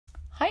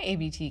Hi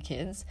ABT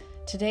kids.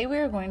 Today we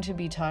are going to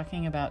be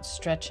talking about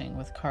stretching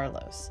with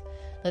Carlos.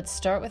 Let's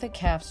start with a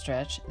calf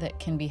stretch that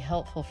can be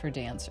helpful for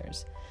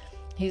dancers.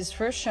 He's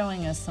first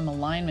showing us some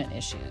alignment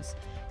issues.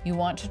 You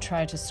want to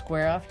try to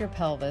square off your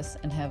pelvis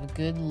and have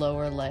good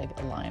lower leg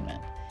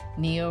alignment,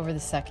 knee over the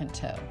second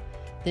toe.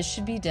 This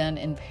should be done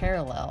in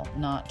parallel,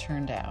 not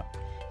turned out.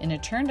 In a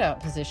turned out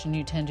position,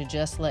 you tend to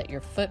just let your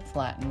foot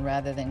flatten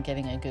rather than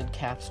getting a good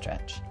calf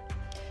stretch.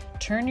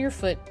 Turn your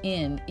foot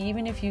in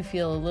even if you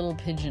feel a little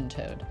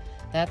pigeon-toed.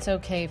 That's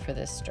okay for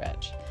this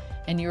stretch.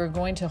 And you are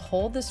going to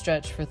hold the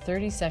stretch for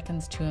 30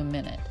 seconds to a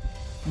minute.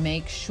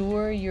 Make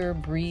sure you're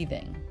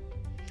breathing.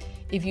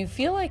 If you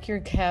feel like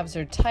your calves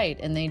are tight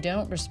and they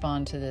don't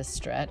respond to this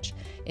stretch,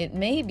 it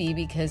may be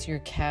because your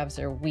calves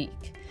are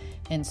weak.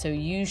 And so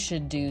you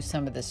should do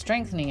some of the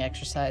strengthening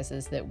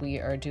exercises that we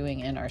are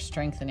doing in our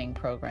strengthening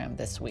program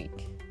this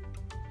week.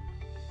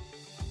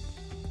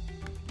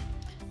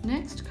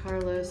 Next,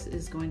 Carlos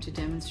is going to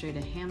demonstrate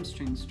a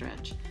hamstring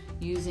stretch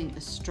using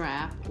a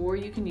strap, or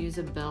you can use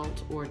a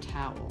belt or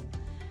towel.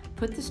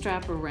 Put the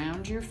strap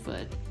around your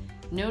foot.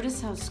 Notice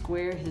how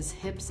square his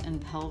hips and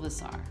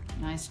pelvis are.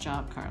 Nice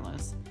job,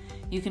 Carlos.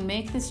 You can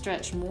make the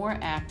stretch more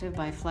active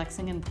by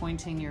flexing and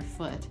pointing your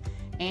foot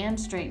and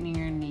straightening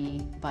your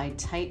knee by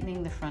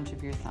tightening the front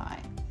of your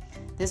thigh.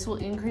 This will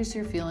increase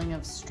your feeling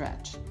of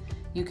stretch.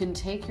 You can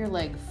take your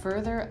leg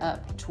further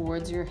up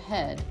towards your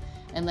head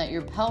and let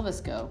your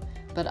pelvis go,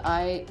 but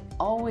I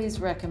always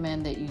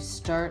recommend that you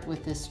start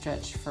with this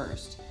stretch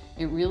first.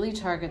 It really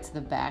targets the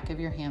back of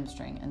your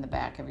hamstring and the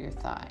back of your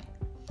thigh.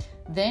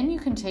 Then you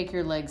can take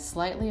your legs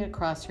slightly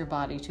across your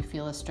body to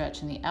feel a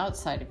stretch in the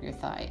outside of your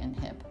thigh and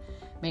hip.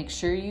 Make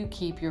sure you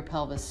keep your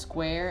pelvis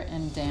square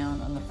and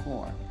down on the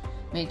floor.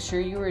 Make sure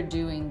you are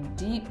doing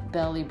deep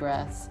belly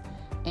breaths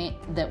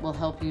that will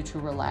help you to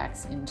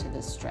relax into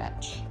this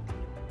stretch.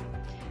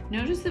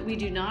 Notice that we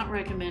do not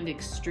recommend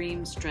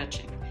extreme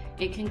stretching.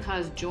 It can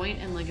cause joint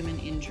and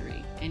ligament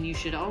injury, and you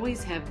should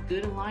always have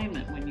good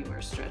alignment when you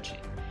are stretching.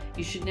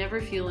 You should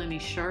never feel any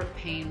sharp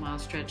pain while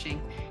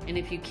stretching, and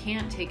if you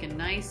can't take a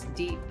nice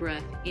deep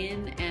breath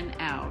in and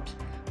out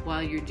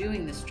while you're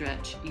doing the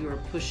stretch, you are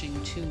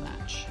pushing too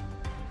much.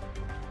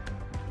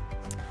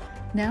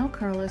 Now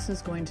Carlos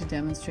is going to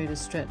demonstrate a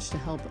stretch to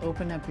help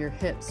open up your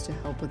hips to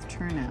help with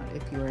turnout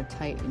if you are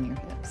tight in your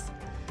hips.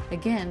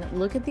 Again,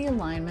 look at the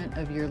alignment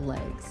of your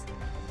legs.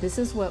 This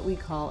is what we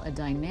call a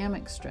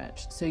dynamic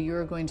stretch, so you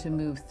are going to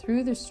move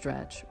through the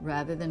stretch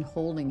rather than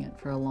holding it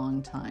for a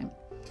long time.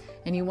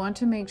 And you want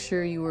to make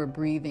sure you are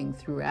breathing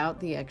throughout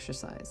the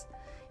exercise.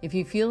 If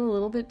you feel a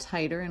little bit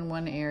tighter in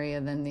one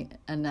area than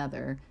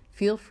another,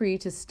 feel free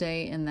to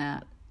stay in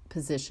that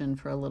position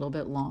for a little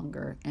bit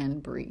longer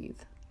and breathe.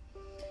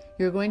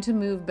 You're going to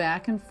move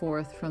back and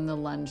forth from the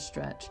lunge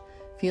stretch,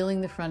 feeling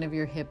the front of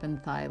your hip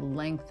and thigh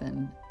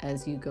lengthen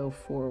as you go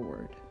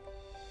forward.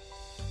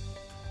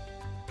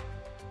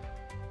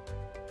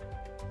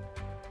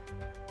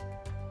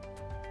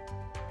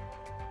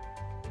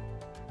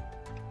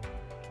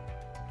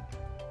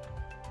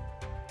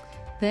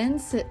 Then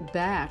sit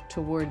back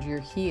toward your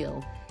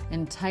heel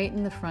and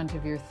tighten the front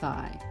of your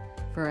thigh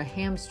for a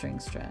hamstring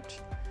stretch.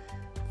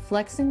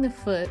 Flexing the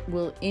foot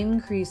will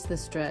increase the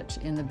stretch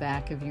in the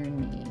back of your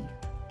knee.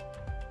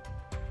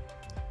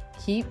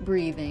 Keep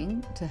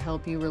breathing to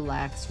help you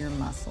relax your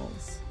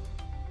muscles.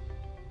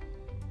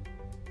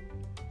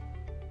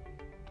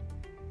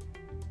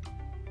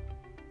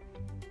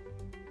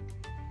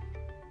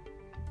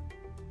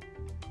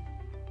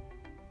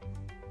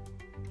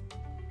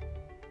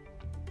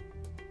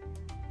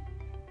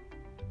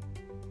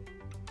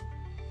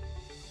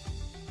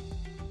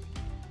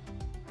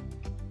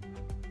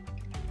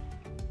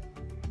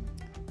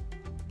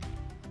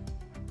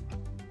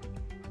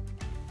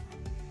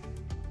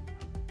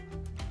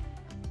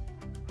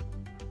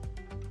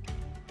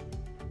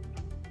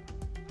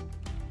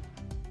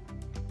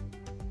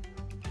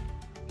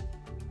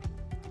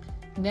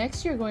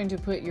 Next, you're going to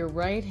put your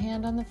right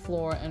hand on the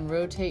floor and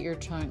rotate your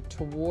trunk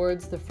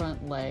towards the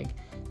front leg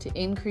to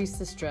increase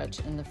the stretch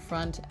in the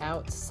front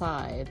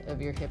outside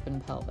of your hip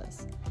and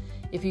pelvis.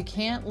 If you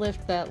can't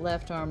lift that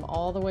left arm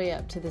all the way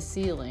up to the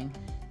ceiling,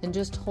 then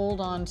just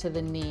hold on to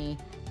the knee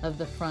of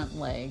the front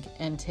leg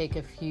and take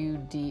a few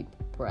deep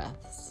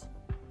breaths.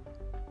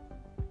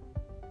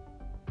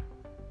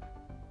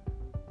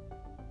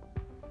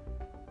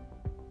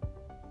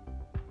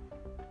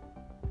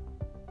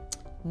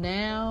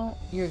 Now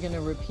you're going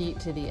to repeat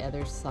to the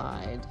other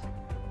side.